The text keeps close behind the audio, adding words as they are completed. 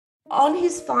On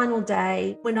his final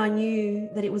day, when I knew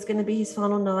that it was going to be his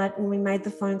final night and we made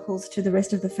the phone calls to the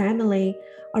rest of the family,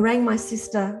 I rang my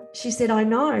sister. She said, I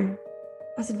know.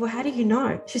 I said, well, how do you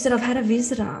know? She said, I've had a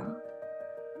visitor.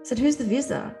 I said, who's the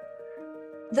visitor?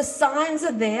 The signs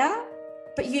are there,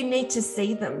 but you need to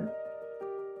see them.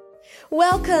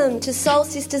 Welcome to Soul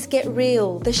Sisters Get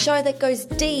Real, the show that goes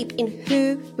deep in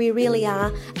who we really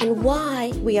are and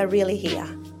why we are really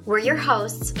here. We're your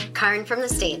hosts, Karen from the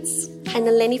States. And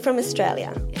Eleni from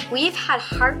Australia. We've had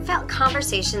heartfelt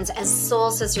conversations as soul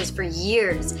sisters for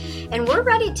years, and we're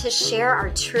ready to share our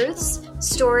truths,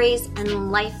 stories,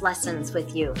 and life lessons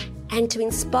with you. And to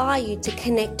inspire you to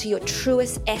connect to your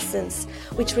truest essence,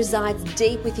 which resides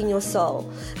deep within your soul.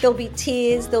 There'll be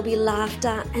tears, there'll be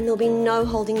laughter, and there'll be no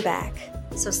holding back.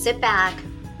 So sit back,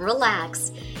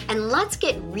 relax, and let's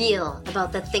get real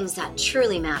about the things that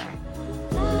truly matter.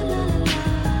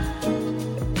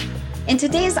 In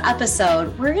today's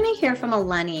episode, we're going to hear from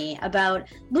Eleni about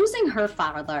losing her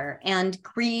father and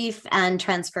grief and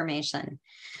transformation.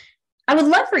 I would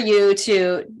love for you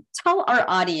to tell our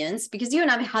audience, because you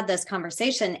and I have had this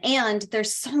conversation, and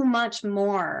there's so much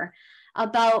more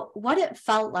about what it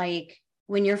felt like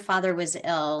when your father was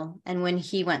ill and when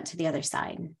he went to the other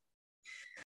side.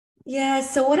 Yeah,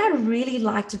 so what I'd really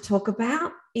like to talk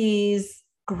about is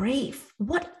grief.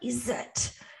 What is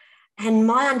it? And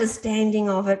my understanding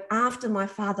of it after my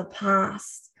father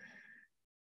passed.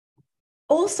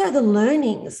 Also the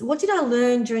learnings. What did I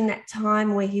learn during that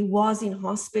time where he was in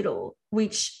hospital,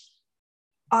 which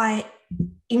I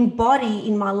embody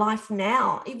in my life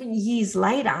now, even years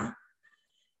later?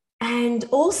 And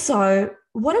also,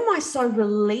 what am I so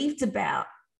relieved about?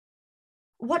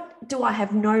 What do I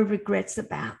have no regrets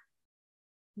about?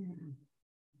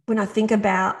 When I think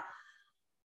about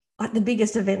like the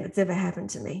biggest event that's ever happened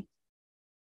to me.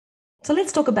 So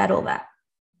let's talk about all that.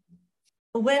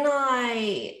 When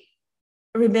I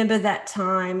remember that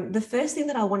time, the first thing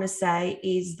that I want to say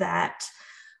is that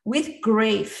with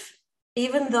grief,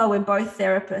 even though we're both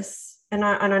therapists, and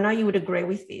I know you would agree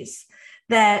with this,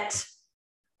 that,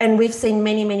 and we've seen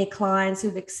many, many clients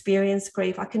who've experienced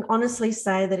grief, I can honestly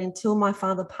say that until my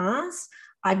father passed,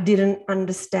 I didn't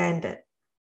understand it.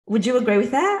 Would you agree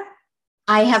with that?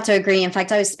 I have to agree. In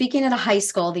fact, I was speaking at a high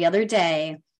school the other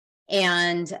day,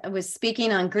 and I was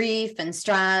speaking on grief and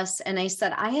stress. And I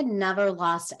said, I had never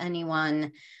lost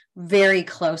anyone very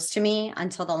close to me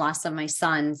until the loss of my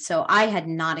son. So I had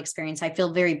not experienced, I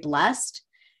feel very blessed.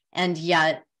 And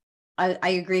yet I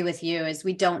agree with you, is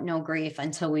we don't know grief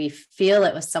until we feel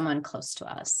it with someone close to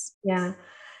us. Yeah.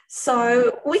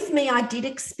 So with me, I did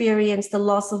experience the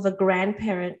loss of a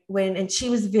grandparent and she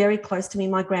was very close to me,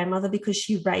 my grandmother, because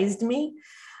she raised me.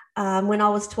 When I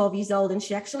was 12 years old, and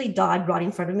she actually died right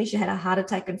in front of me. She had a heart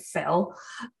attack and fell,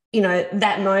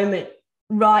 that moment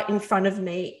right in front of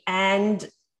me. And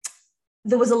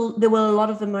there were a lot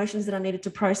of emotions that I needed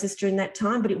to process during that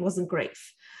time, but it wasn't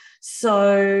grief.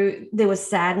 So there was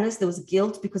sadness, there was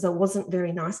guilt because I wasn't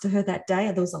very nice to her that day.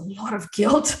 There was a lot of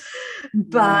guilt,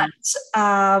 but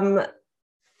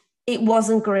it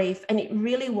wasn't grief. And it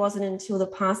really wasn't until the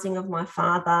passing of my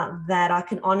father that I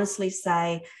can honestly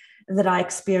say that I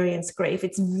experienced grief.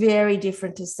 It's very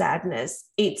different to sadness.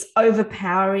 It's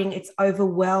overpowering. It's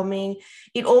overwhelming.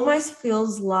 It almost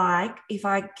feels like, if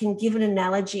I can give an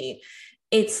analogy,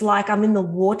 it's like I'm in the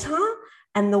water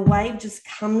and the wave just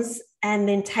comes and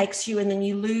then takes you, and then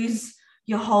you lose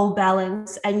your whole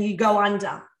balance and you go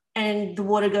under, and the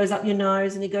water goes up your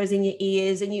nose and it goes in your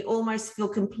ears, and you almost feel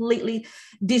completely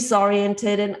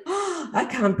disoriented and I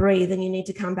can't breathe, and you need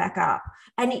to come back up.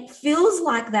 And it feels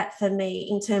like that for me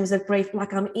in terms of grief,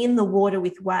 like I'm in the water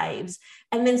with waves,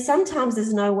 and then sometimes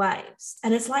there's no waves,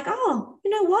 and it's like, oh, you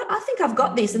know what? I think I've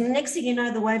got this. And the next thing you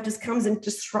know, the wave just comes and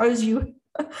just throws you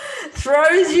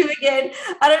again.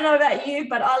 I don't know about you,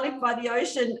 but I live by the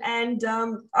ocean, and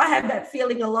I have that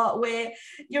feeling a lot where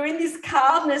you're in this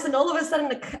calmness and all of a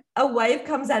sudden a wave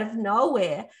comes out of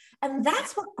nowhere. And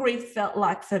that's what grief felt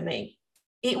like for me.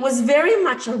 It was very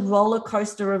much a roller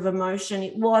coaster of emotion.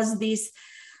 It was this,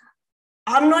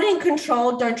 I'm not in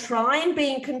control, don't try and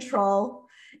be in control.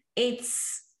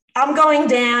 It's, I'm going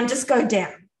down, just go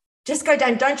down. Just go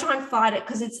down. Don't try and fight it,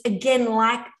 because it's, again,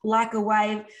 like a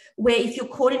wave where if you're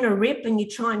caught in a rip and you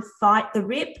try and fight the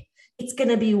rip, it's going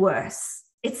to be worse.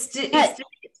 It's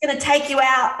going to take you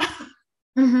out.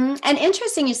 Mm-hmm. And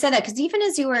interesting you said that, because even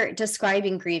as you were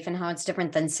describing grief and how it's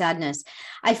different than sadness,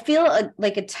 I feel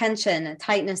like a tension, a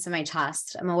tightness in my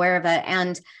chest. I'm aware of it.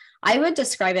 And I would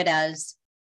describe it as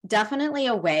definitely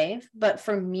a wave. But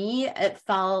for me, it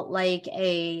felt like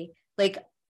a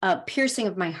piercing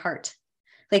of my heart.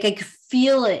 Like I could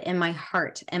feel it in my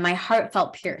heart, and my heart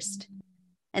felt pierced.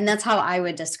 And that's how I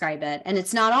would describe it. And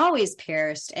it's not always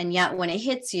pierced. And yet when it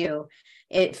hits you,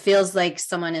 it feels like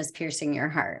someone is piercing your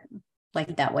heart,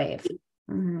 like that wave.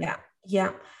 Mm-hmm. Yeah.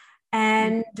 Yeah.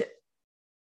 And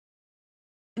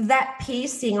that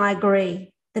piercing, I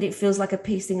agree that it feels like a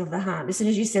piercing of the heart. As soon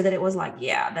as you said that, it was like,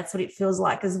 yeah, that's what it feels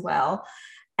like as well.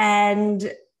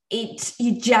 And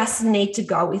you just need to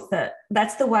go with it.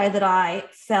 That's the way that I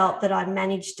felt that I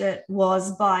managed it,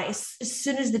 was by as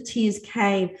soon as the tears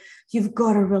came, you've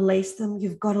got to release them.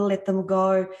 You've got to let them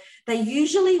go. They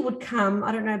usually would come.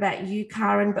 I don't know about you,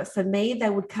 Karen, but for me, they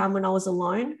would come when I was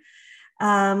alone.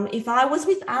 If I was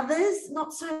with others,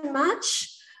 not so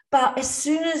much. But as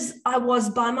soon as I was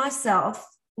by myself,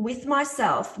 with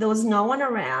myself, there was no one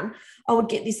around, I would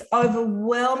get this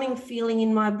overwhelming feeling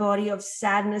in my body of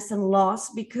sadness and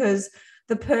loss, because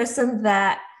the person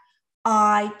that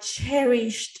I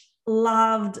cherished,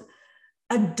 loved,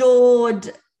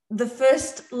 adored, the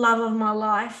first love of my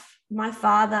life, my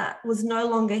father, was no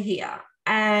longer here.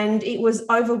 And it was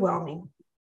overwhelming.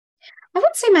 I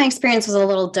would say my experience was a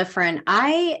little different.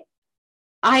 I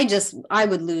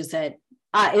would lose it.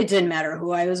 It didn't matter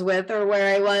who I was with or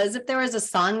where I was. If there was a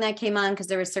song that came on, because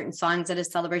there were certain songs at a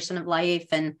celebration of life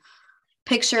and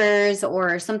pictures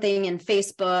or something in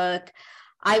Facebook,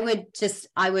 I would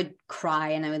cry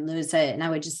and I would lose it. And I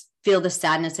would just feel the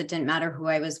sadness. It didn't matter who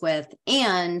I was with.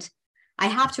 And I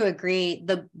have to agree,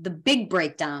 the big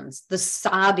breakdowns, the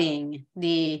sobbing,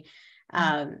 the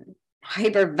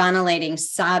hyperventilating,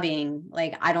 sobbing,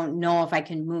 like, I don't know if I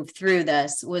can move through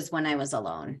this, was when I was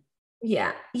alone.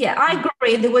 Yeah, I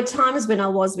agree. There were times when I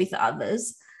was with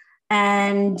others,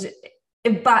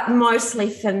 but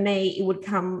mostly for me, it would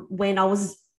come when I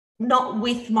was not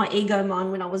with my ego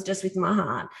mind, when I was just with my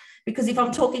heart. Because if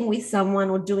I'm talking with someone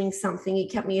or doing something,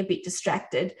 it kept me a bit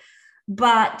distracted.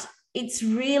 But it's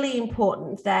really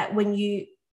important that when we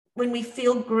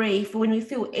feel grief, or when we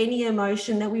feel any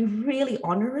emotion, that we really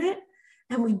honor it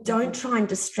and we don't try and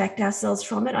distract ourselves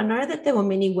from it. I know that there were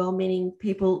many well-meaning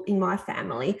people in my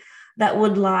family that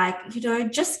would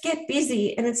just get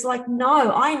busy. And it's like,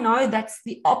 no, I know that's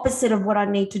the opposite of what I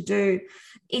need to do.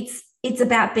 It's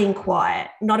about being quiet,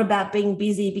 not about being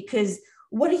busy, because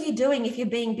what are you doing if you're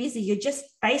being busy? You're just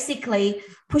basically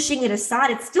pushing it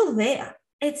aside. It's still there.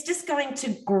 It's just going to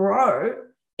grow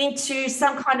into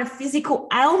some kind of physical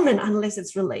ailment unless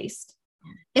it's released.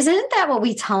 Isn't that what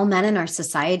we tell men in our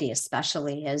society,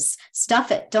 especially, is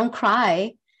stuff it, don't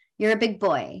cry. You're a big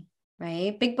boy,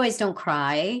 right? Big boys don't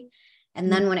cry.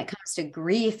 And then when it comes to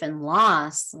grief and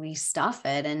loss, we stuff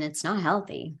it, and it's not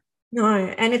healthy. No,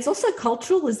 and it's also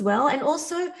cultural as well. And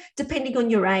also depending on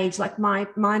your age, like my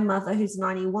mother, who's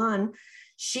 91,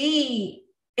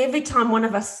 every time one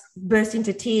of us burst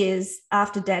into tears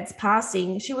after Dad's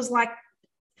passing, she was like,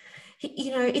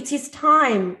 it's his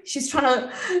time. She's trying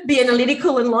to be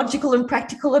analytical and logical and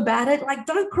practical about it. Like,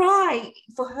 don't cry.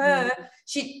 For her,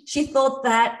 she thought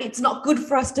that it's not good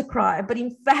for us to cry, but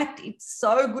in fact, it's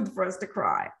so good for us to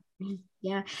cry.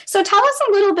 Yeah. So tell us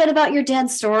a little bit about your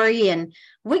dad's story and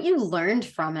what you learned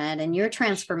from it and your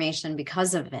transformation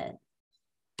because of it.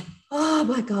 Oh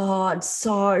my God,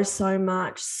 so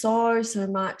much, so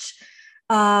much.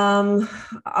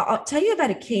 I'll tell you about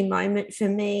a key moment for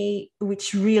me,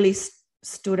 which really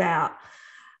stood out.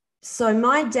 So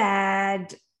my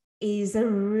dad is a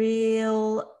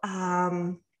real,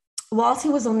 whilst he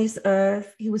was on this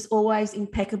earth, he was always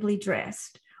impeccably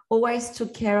dressed, always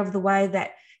took care of the way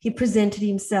that he presented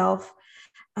himself.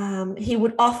 He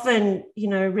would often,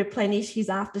 replenish his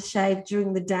aftershave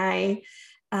during the day.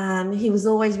 He was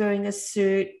always wearing a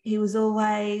suit. He was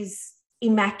always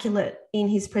immaculate in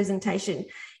his presentation.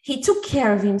 He took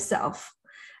care of himself.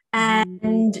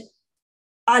 And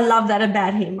I love that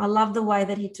about him. I love the way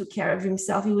that he took care of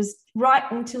himself. He was right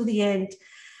until the end.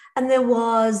 And there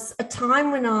was a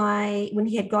time when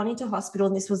he had gone into hospital,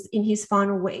 and this was in his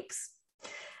final weeks,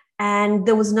 and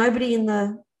there was nobody in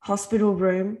the hospital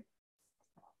room.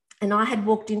 And I had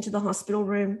walked into the hospital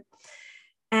room,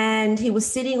 and he was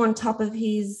sitting on top of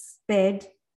his bed.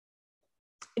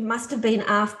 It must have been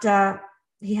after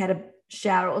he had a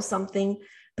shower or something,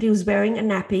 but he was wearing a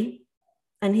nappy,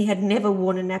 and he had never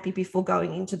worn a nappy before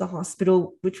going into the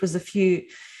hospital, which was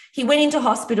he went into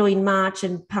hospital in March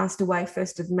and passed away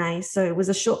 1st of May. So it was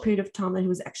a short period of time that he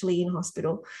was actually in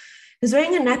hospital. He was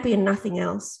wearing a nappy and nothing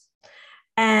else.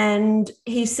 And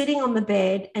he's sitting on the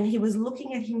bed and he was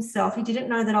looking at himself. He didn't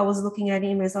know that I was looking at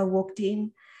him as I walked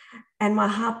in, and my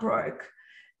heart broke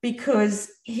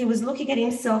because he was looking at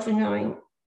himself and going,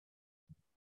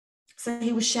 so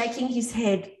he was shaking his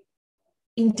head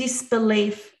in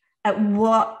disbelief at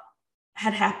what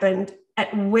had happened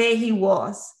at where he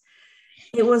was.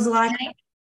 It was like...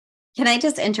 Can I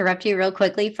just interrupt you real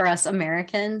quickly for us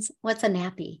Americans? What's a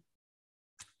nappy?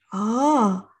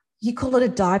 Oh, you call it a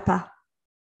diaper.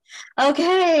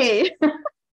 Okay.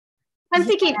 I'm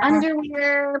thinking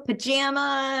underwear,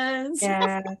 pajamas.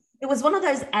 Yeah. It was one of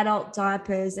those adult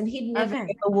diapers, and he'd never ever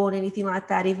worn anything like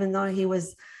that, even though he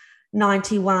was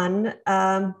 91.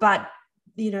 But,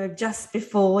 just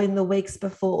before, in the weeks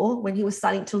before, when he was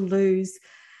starting to lose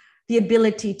the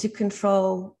ability to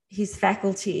control his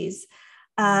faculties,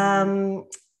 and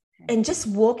just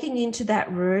walking into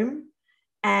that room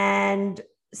and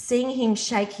seeing him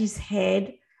shake his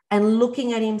head and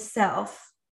looking at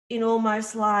himself in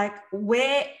almost like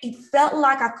where it felt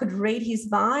like I could read his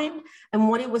mind. And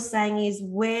what he was saying is,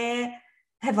 where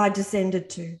have I descended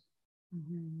to?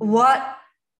 Mm-hmm. What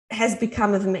has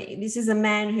become of me? This is a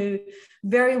man who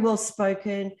very well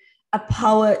spoken, a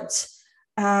poet,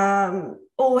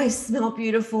 always smelled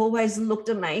beautiful, always looked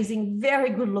amazing, very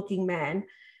good looking man.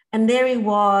 And there he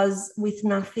was with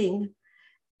nothing.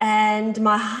 And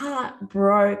my heart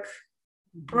broke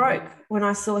when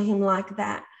I saw him like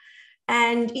that.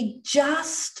 And it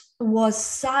just was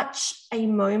such a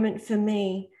moment for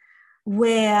me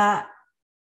where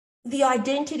the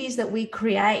identities that we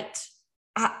create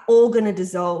are all going to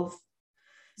dissolve.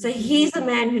 So here's a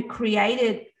man who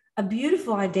created a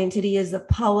beautiful identity as a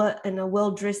poet and a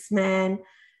well-dressed man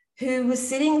who was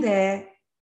sitting there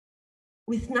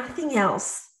with nothing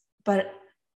else but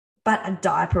a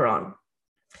diaper on.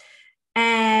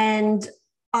 And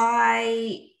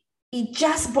it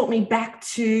just brought me back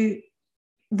to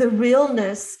the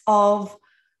realness of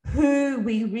who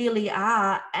we really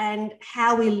are and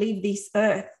how we leave this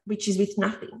earth, which is with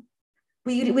nothing.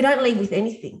 We don't leave with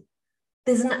anything.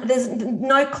 There's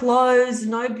no clothes,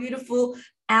 no beautiful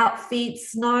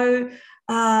outfits, the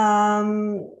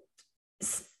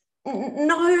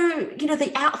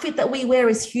outfit that we wear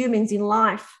as humans in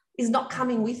life is not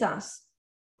coming with us.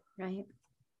 Right.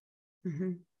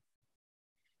 Mm-hmm.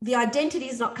 The identity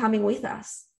is not coming with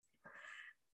us.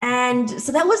 And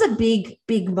so that was a big,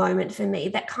 big moment for me,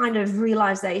 that kind of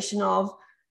realization of,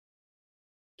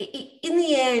 in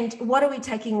the end, what are we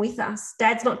taking with us?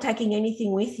 Dad's not taking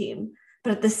anything with him,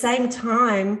 but at the same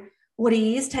time, what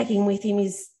he is taking with him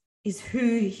is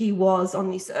who he was on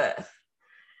this earth,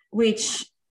 which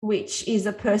is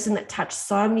a person that touched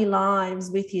so many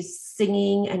lives with his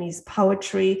singing and his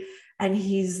poetry and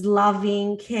his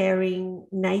loving, caring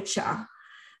nature.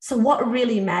 So what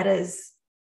really matters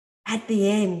at the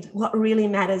end, what really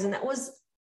matters? And that was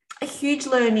a huge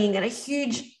learning and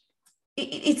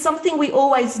it's something we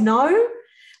always know,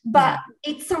 but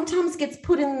it sometimes gets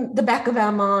put in the back of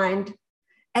our mind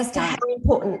as to how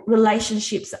important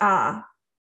relationships are.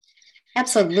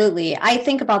 Absolutely. I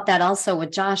think about that also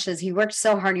with Josh, as he worked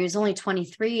so hard. He was only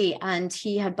 23 and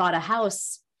he had bought a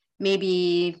house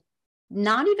maybe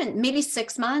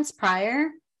 6 months prior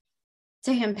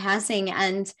to him passing,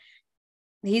 and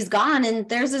he's gone and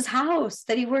there's his house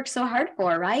that he worked so hard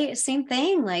for, right? Same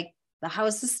thing, like the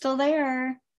house is still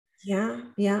there. Yeah.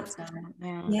 So,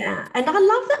 yeah. And I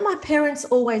love that my parents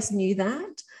always knew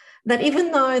that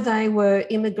even though they were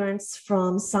immigrants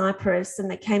from Cyprus and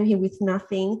they came here with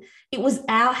nothing, it was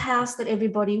our house that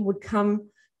everybody would come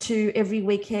to every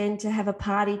weekend to have a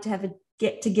party, to have a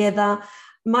get together.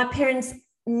 My parents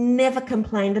never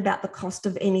complained about the cost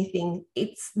of anything.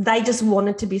 They just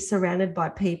wanted to be surrounded by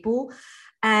people.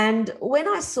 And when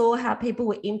I saw how people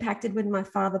were impacted when my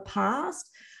father passed,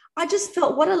 I just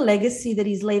felt what a legacy that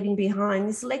he's leaving behind,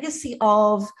 this legacy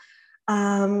of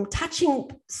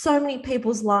touching so many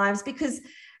people's lives, because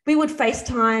we would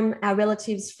FaceTime our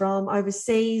relatives from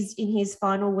overseas in his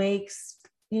final weeks,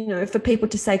 for people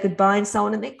to say goodbye and so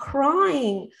on, and they're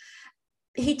crying.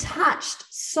 He touched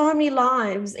so many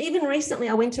lives. Even recently,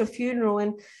 I went to a funeral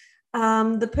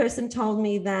and the person told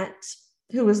me that,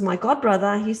 who was my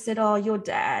godbrother, he said, "Oh, your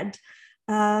dad,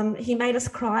 he made us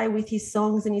cry with his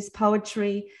songs and his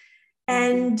poetry."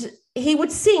 And he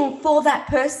would sing for that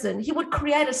person. He would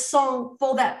create a song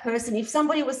for that person. If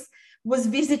somebody was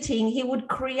visiting, he would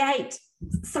create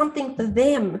something for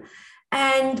them.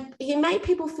 And he made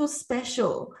people feel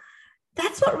special.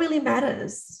 That's what really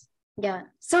matters. Yeah.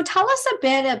 So tell us a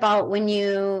bit about when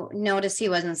you noticed he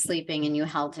wasn't sleeping and you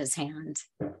held his hand.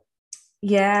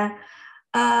 Yeah.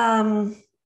 I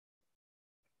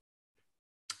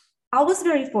was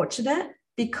very fortunate,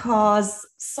 because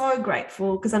so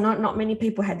grateful, because I know not many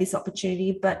people had this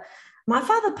opportunity, but my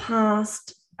father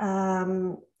passed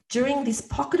during this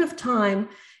pocket of time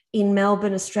in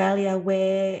Melbourne, Australia,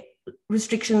 where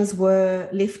restrictions were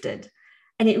lifted.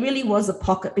 And it really was a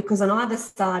pocket, because on either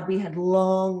side we had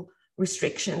long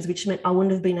restrictions, which meant I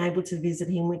wouldn't have been able to visit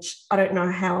him, which I don't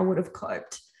know how I would have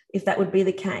coped if that would be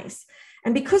the case.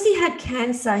 And because he had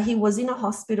cancer, he was in a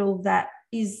hospital that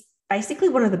is basically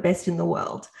one of the best in the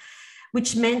world,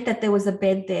 which meant that there was a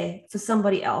bed there for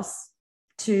somebody else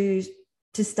to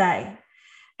stay.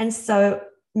 And so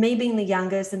me being the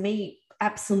youngest and me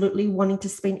absolutely wanting to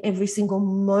spend every single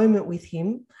moment with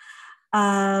him,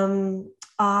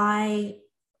 I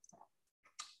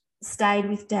stayed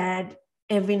with Dad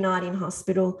every night in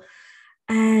hospital.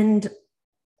 And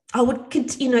I would,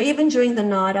 even during the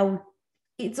night,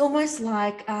 it's almost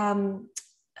like,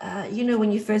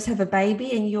 when you first have a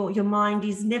baby and your mind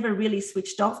is never really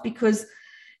switched off because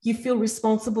you feel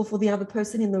responsible for the other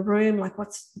person in the room. Like,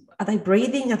 are they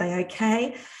breathing? Are they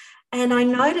okay? And I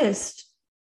noticed,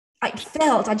 I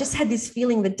just had this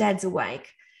feeling that Dad's awake.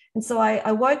 And so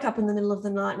I woke up in the middle of the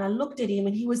night and I looked at him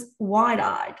and he was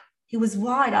wide-eyed. He was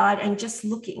wide-eyed and just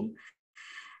looking.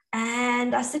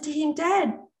 And I said to him,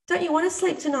 Dad, don't you want to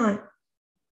sleep tonight?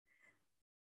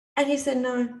 And he said,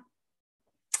 no.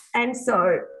 And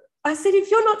so I said, if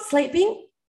you're not sleeping,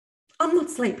 I'm not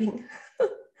sleeping.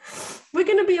 We're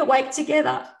going to be awake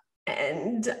together.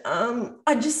 And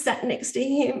I just sat next to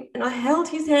him and I held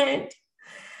his hand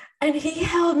and he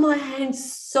held my hand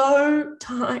so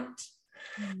tight.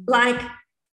 Like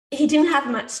he didn't have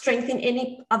much strength in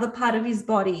any other part of his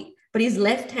body, but his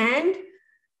left hand,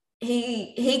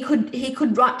 he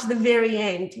could right to the very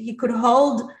end. He could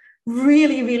hold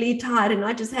really, really tight. And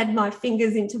I just had my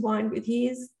fingers intertwined with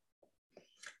his.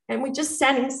 And we just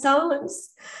sat in silence.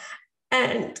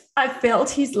 And I felt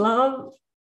his love.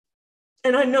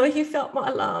 And I know he felt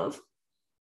my love.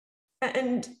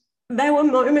 And they were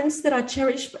moments that I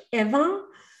cherish forever.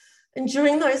 And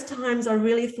during those times, I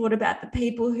really thought about the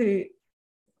people who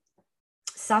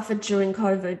suffered during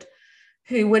COVID,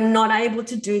 who were not able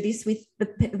to do this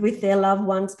with their loved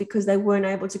ones because they weren't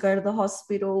able to go to the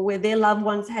hospital, where their loved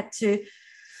ones had to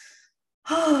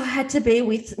be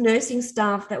with nursing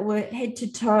staff that were head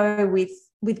to toe with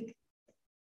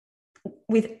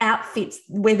outfits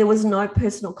where there was no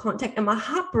personal contact. And my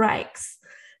heart breaks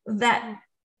that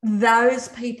those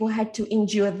people had to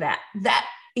endure that. That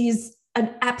is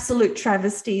an absolute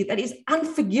travesty. That is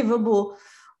unforgivable.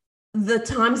 The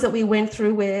times that we went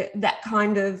through where that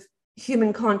kind of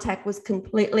human contact was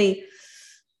completely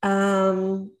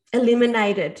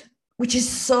eliminated, which is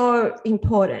so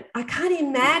important. I can't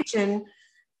imagine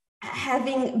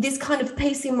having this kind of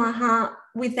peace in my heart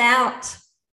without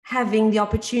having the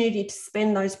opportunity to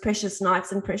spend those precious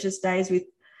nights and precious days with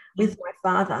my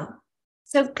father.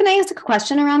 So can I ask a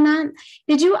question around that?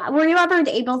 Were you ever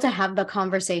able to have the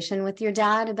conversation with your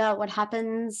dad about what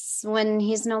happens when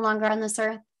he's no longer on this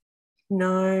earth?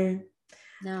 No.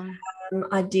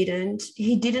 I didn't.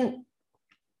 He didn't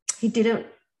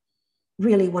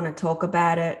really want to talk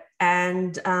about it.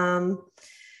 And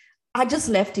I just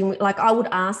left him. Like, I would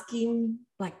ask him,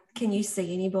 like, can you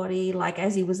see anybody? Like,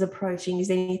 as he was approaching, is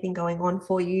anything going on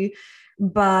for you?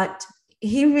 But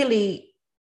he really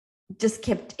just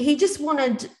the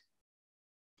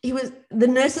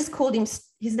nurses called him,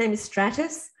 his name is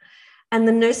Stratus, and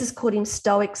the nurses called him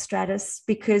Stoic Stratus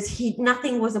because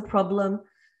nothing was a problem.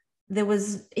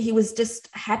 He was just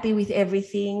happy with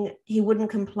everything. He wouldn't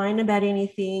complain about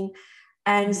anything.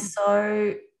 And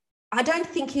so I don't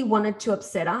think he wanted to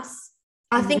upset us.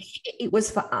 I think it was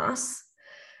for us.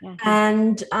 Yeah.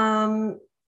 And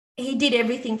he did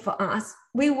everything for us.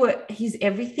 We were his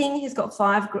everything. He's got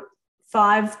five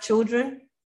children,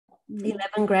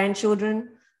 11 grandchildren,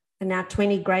 and now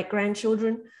 20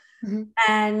 great-grandchildren. Mm-hmm.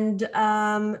 And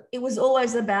it was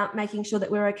always about making sure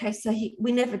that we're okay. So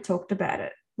we never talked about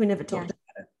it. About it.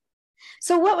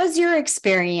 So what was your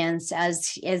experience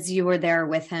as you were there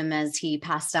with him as he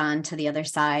passed on to the other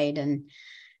side? And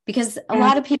because a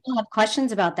lot of people have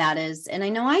questions about that and I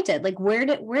know I did, like, where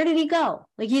did he go?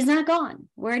 Like, he's not gone.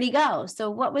 Where did he go?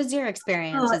 So what was your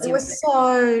experience? It was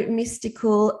so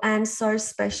mystical and so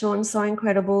special and so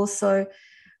incredible. So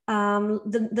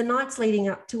the nights leading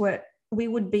up to it, we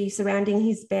would be surrounding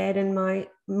his bed, and my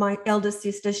elder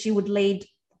sister, she would lead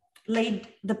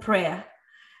the prayer.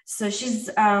 So she's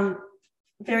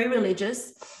very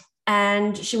religious,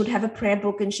 and she would have a prayer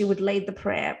book and she would lead the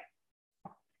prayer.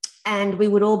 And we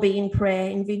would all be in prayer,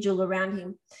 in vigil around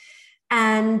him.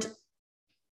 And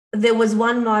there was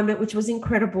one moment which was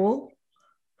incredible.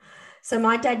 So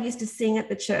my dad used to sing at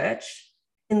the church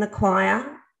in the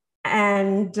choir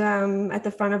and at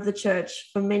the front of the church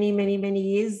for many, many, many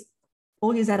years,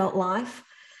 all his adult life.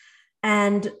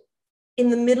 And in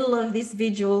the middle of this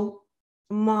vigil,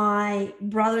 my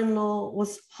brother-in-law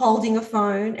was holding a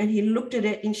phone and he looked at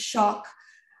it in shock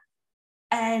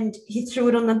and he threw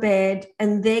it on the bed,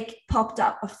 and there popped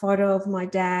up a photo of my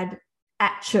dad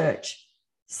at church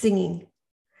singing.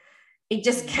 It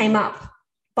just came up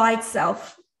by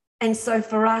itself. And so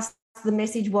for us, the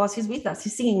message was he's with us,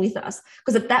 he's singing with us.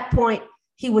 Because at that point,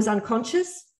 he was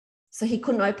unconscious. So he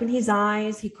couldn't open his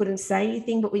eyes, he couldn't say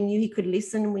anything, but we knew he could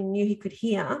listen, we knew he could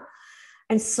hear.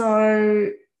 And so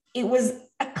it was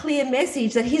a clear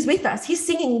message that he's with us, he's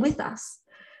singing with us.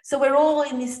 So we're all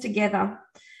in this together.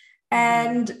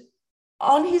 And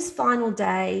on his final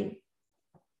day,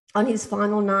 on his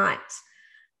final night,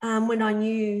 when I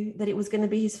knew that it was going to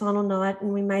be his final night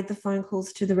and we made the phone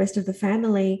calls to the rest of the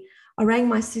family, I rang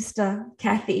my sister,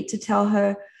 Kathy, to tell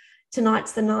her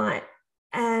tonight's the night.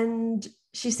 And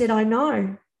she said, I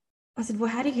know. I said, well,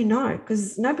 how do you know?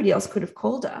 Because nobody else could have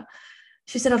called her.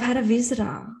 She said, I've had a visitor.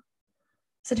 I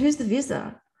said, who's the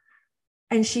visitor?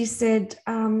 And she said,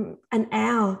 an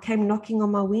owl came knocking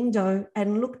on my window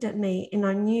and looked at me, and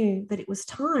I knew that it was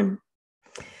time.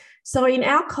 So in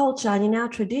our culture and in our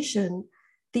tradition,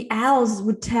 the owls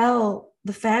would tell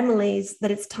the families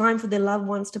that it's time for their loved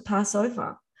ones to pass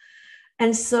over.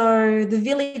 And so the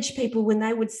village people, when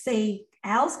they would see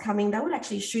owls coming, they would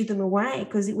actually shoo them away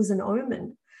because it was an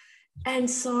omen. And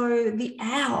so the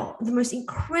owl, the most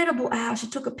incredible owl, she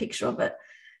took a picture of it.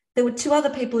 There were 2 other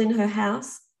people in her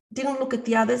house, didn't look at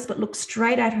the others, but looked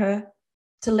straight at her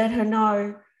to let her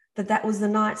know that that was the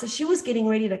night. So she was getting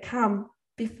ready to come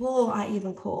before I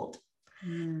even called.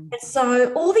 And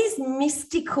so all these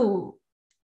mystical,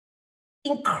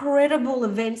 incredible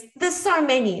events, there's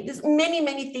many,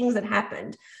 many things that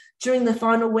happened during the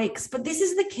final weeks, but this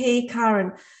is the key,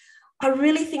 Karen. I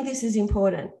really think this is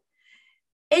important.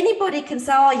 Anybody can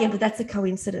say, oh yeah, but that's a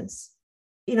coincidence,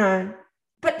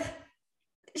 but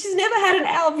she's never had an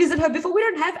owl visit her before. We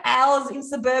don't have owls in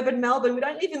suburban Melbourne. We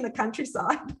don't live in the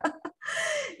countryside.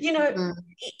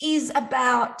 It is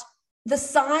about the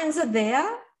signs are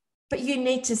there, but you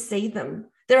need to see them.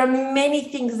 There are many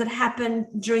things that happened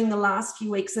during the last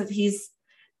few weeks of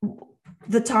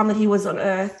the time that he was on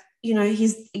earth.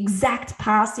 His exact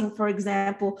passing, for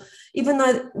example, even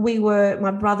though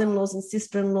my brother-in-laws and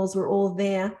sister-in-laws were all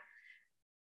there,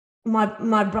 my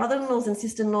brother-in-laws and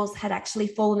sister-in-laws had actually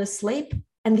fallen asleep,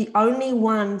 and the only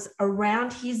ones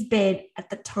around his bed at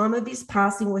the time of his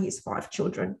passing were his 5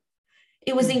 children.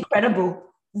 It was incredible.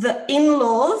 The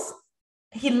in-laws,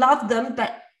 he loved them,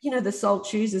 but the soul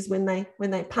chooses when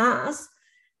they pass.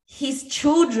 His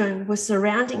children were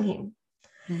surrounding him.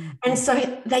 And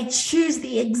so they choose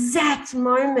the exact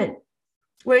moment.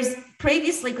 Whereas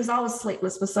previously, because I was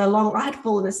sleepless for so long, I had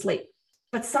fallen asleep,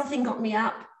 but something got me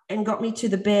up and got me to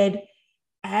the bed,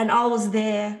 and I was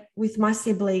there with my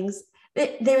siblings.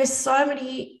 There are so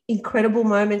many incredible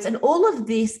moments, and all of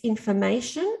this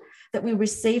information that we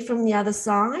receive from the other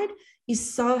side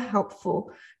is so helpful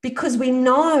because we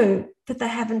know that they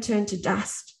haven't turned to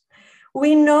dust.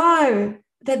 We know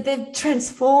that they're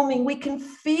transforming. We can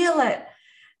feel it.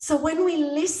 So when we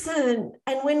listen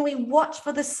and when we watch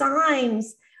for the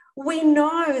signs, we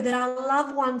know that our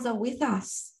loved ones are with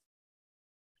us.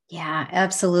 Yeah,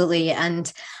 absolutely.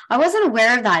 And I wasn't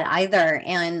aware of that either.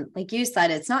 And like you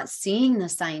said, it's not seeing the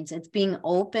signs, it's being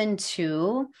open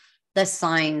to the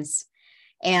signs.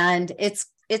 And it's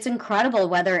incredible,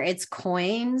 whether it's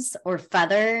coins or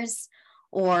feathers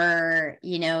or,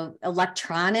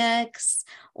 electronics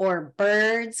or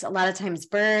birds. A lot of times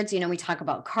birds, we talk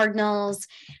about cardinals.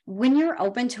 When you're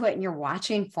open to it and you're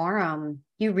watching for them,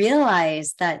 you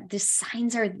realize that the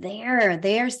signs are there.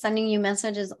 They are sending you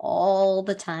messages all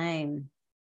the time.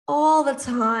 All the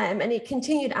time. And it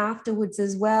continued afterwards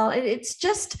as well. And it's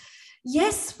just,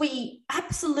 yes, we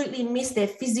absolutely miss their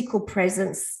physical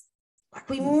presence. Like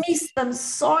we miss them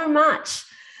so much.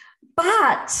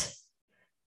 But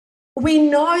we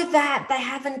know that they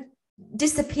haven't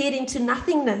disappeared into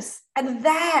nothingness. And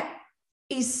that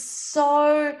is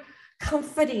so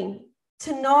comforting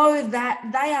to know that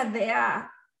they are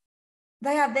there.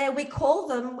 They are there. We call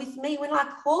them with me. When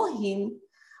I call him,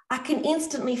 I can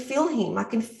instantly feel him. I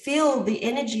can feel the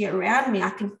energy around me. I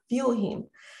can feel him.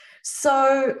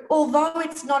 So although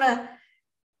it's not a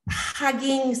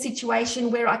hugging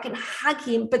situation where I can hug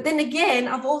him, but then again,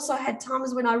 I've also had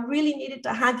times when I really needed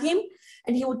to hug him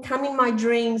and he would come in my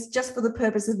dreams just for the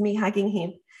purpose of me hugging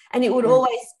him. And it would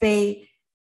always be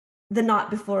the night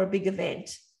before a big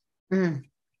event. I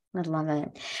love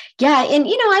it. Yeah. And,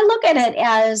 I look at it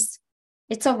as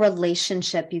it's a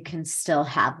relationship you can still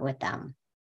have with them.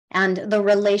 And the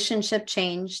relationship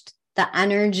changed, the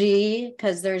energy,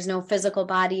 because there's no physical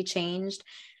body, changed.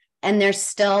 And there's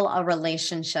still a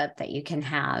relationship that you can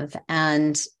have.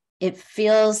 And it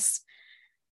feels,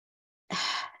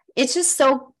 it's just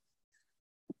so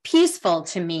peaceful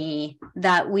to me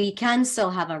that we can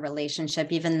still have a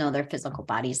relationship, even though their physical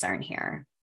bodies aren't here.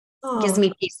 It gives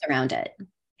me peace around it.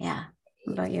 Yeah.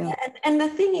 What about you? And the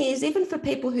thing is, even for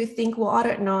people who think, well, I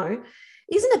don't know,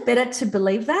 isn't it better to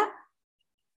believe that?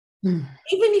 Even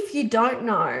if you don't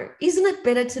know, isn't it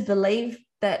better to believe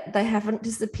that they haven't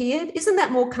disappeared? Isn't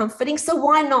that more comforting? So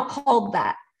why not hold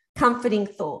that comforting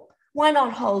thought? Why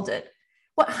not hold it?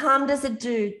 What harm does it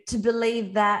do to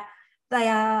believe that they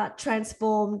are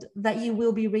transformed, that you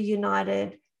will be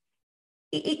reunited?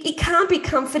 It can't be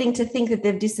comforting to think that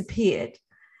they've disappeared.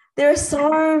 There are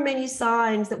so many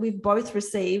signs that we've both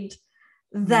received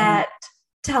that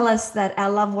tell us that our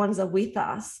loved ones are with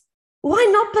us. Why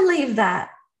not believe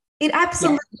that? It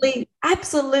absolutely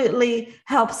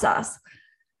helps us.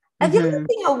 And the other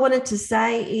thing I wanted to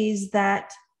say is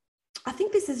that I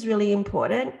think this is really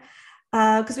important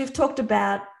because we've talked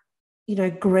about,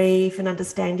 grief and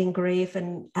understanding grief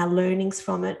and our learnings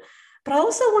from it. But I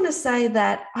also want to say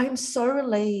that I'm so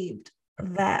relieved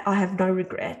that I have no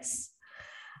regrets.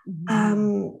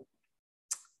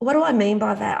 What do I mean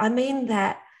by that? I mean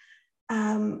that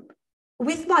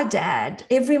with my dad,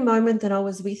 every moment that I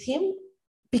was with him,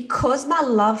 because my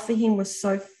love for him was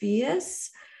so fierce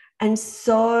and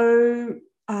so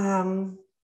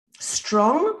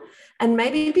strong, and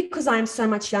maybe because I'm so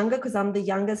much younger, because I'm the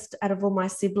youngest out of all my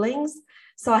siblings,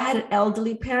 so I had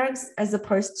elderly parents as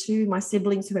opposed to my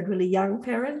siblings who had really young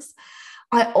parents.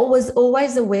 I was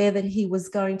always aware that he was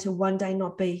going to one day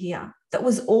not be here. That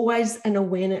was always an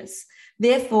awareness.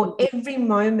 Therefore, every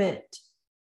moment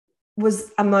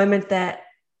was a moment that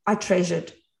I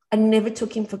treasured. I never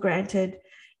took him for granted.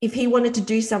 If he wanted to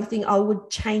do something, I would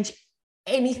change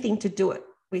anything to do it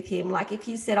with him. Like if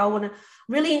he said,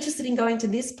 really interested in going to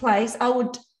this place, I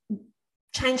would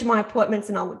change my appointments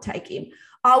and I would take him.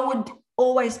 I would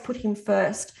always put him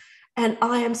first. And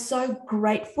I am so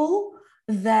grateful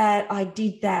that I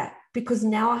did that because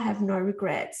now I have no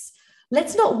regrets.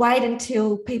 Let's not wait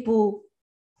until people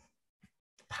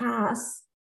pass.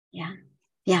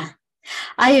 Yeah.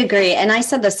 I agree. And I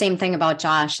said the same thing about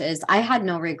Josh is I had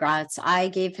no regrets. I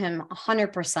gave him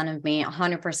 100% of me,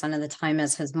 100% of the time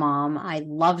as his mom. I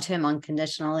loved him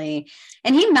unconditionally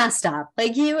and he messed up.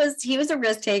 Like he was a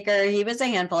risk taker. He was a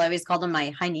handful. I always called him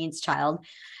my high needs child.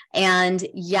 And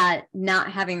yet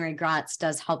not having regrets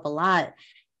does help a lot.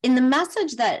 And the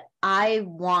message that I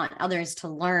want others to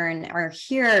learn or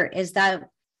hear is that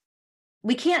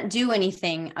we can't do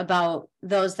anything about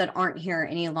those that aren't here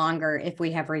any longer if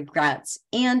we have regrets,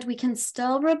 and we can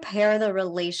still repair the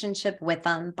relationship with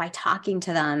them by talking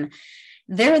to them.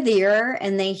 They're there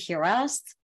and they hear us.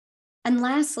 And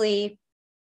lastly,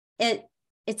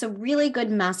 it's a really good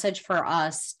message for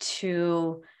us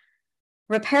to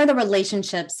repair the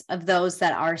relationships of those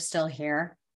that are still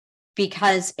here,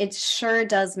 because it sure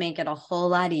does make it a whole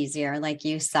lot easier, like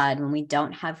you said, when we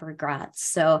don't have regrets.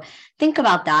 So think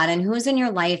about that and who's in your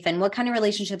life and what kind of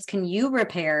relationships can you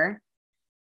repair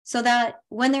so that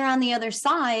when they're on the other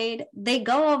side, they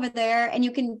go over there and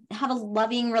you can have a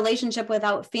loving relationship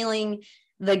without feeling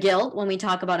the guilt when we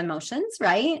talk about emotions,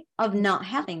 right? Of not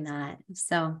having that.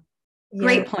 So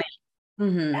great point.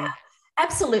 Yeah,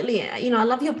 absolutely. I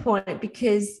love your point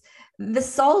because the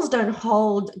souls don't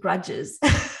hold grudges.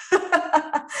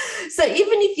 So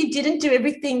even if you didn't do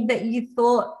everything that you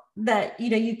thought that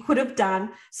you could have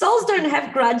done, souls don't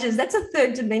have grudges. That's a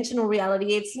third dimensional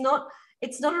reality. It's not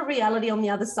a reality on the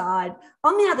other side.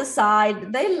 On the other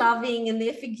side, they're loving and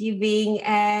they're forgiving,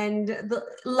 and the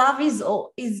love is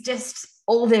just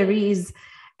all there is.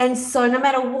 And so no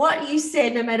matter what you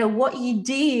said, no matter what you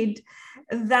did,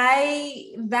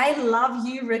 they love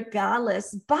you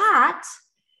regardless. But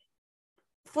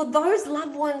for those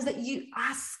loved ones that you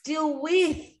are still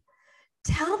with,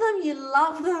 tell them you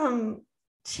love them,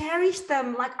 cherish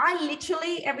them. Like I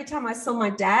literally, every time I saw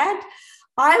my dad,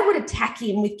 I would attack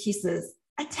him with kisses,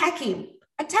 attack him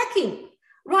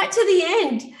right to the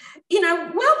end.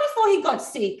 Well before he got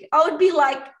sick, I would be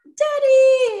like,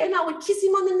 Daddy, and I would kiss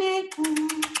him on the neck,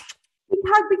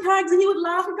 big hugs, and he would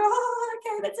laugh and go, oh,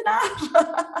 okay, that's enough.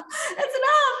 That's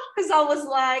enough. Because I was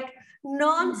like,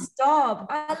 non-stop.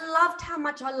 I loved how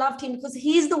much I loved him because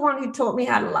he's the one who taught me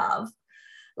how to love.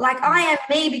 Like I am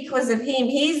me because of him.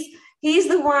 He's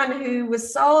the one who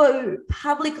was so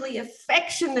publicly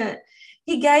affectionate.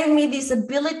 He gave me this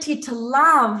ability to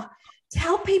love.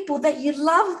 Tell people that you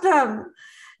love them.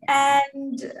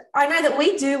 And I know that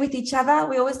we do with each other.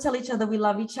 We always tell each other we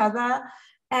love each other.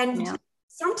 And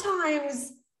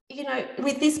sometimes,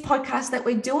 with this podcast that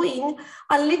we're doing,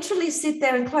 I literally sit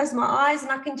there and close my eyes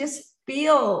and I can just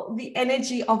feel the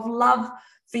energy of love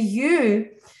for you,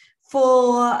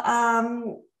 for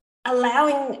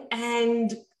allowing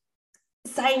and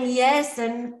saying yes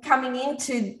and coming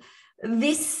into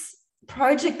this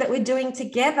project that we're doing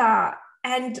together.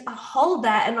 And I hold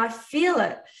that and I feel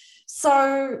it.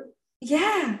 So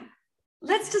yeah,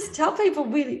 let's just tell people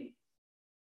we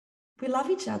love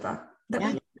each other.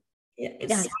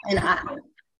 Yes. And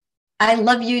I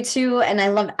love you too. And I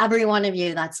love every one of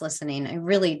you that's listening. I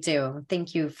really do.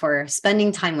 Thank you for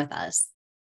spending time with us.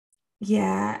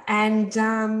 Yeah. And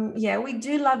we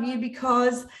do love you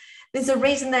because there's a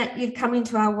reason that you've come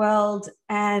into our world,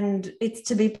 and it's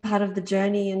to be part of the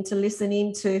journey and to listen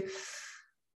into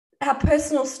our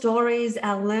personal stories,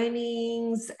 our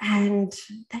learnings. And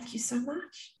thank you so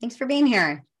much. Thanks for being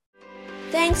here.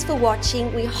 Thanks for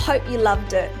watching. We hope you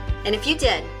loved it. And if you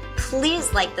did,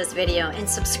 please like this video and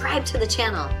subscribe to the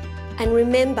channel. And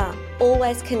remember,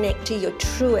 always connect to your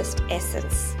truest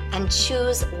essence. And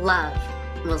choose love.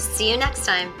 We'll see you next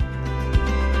time.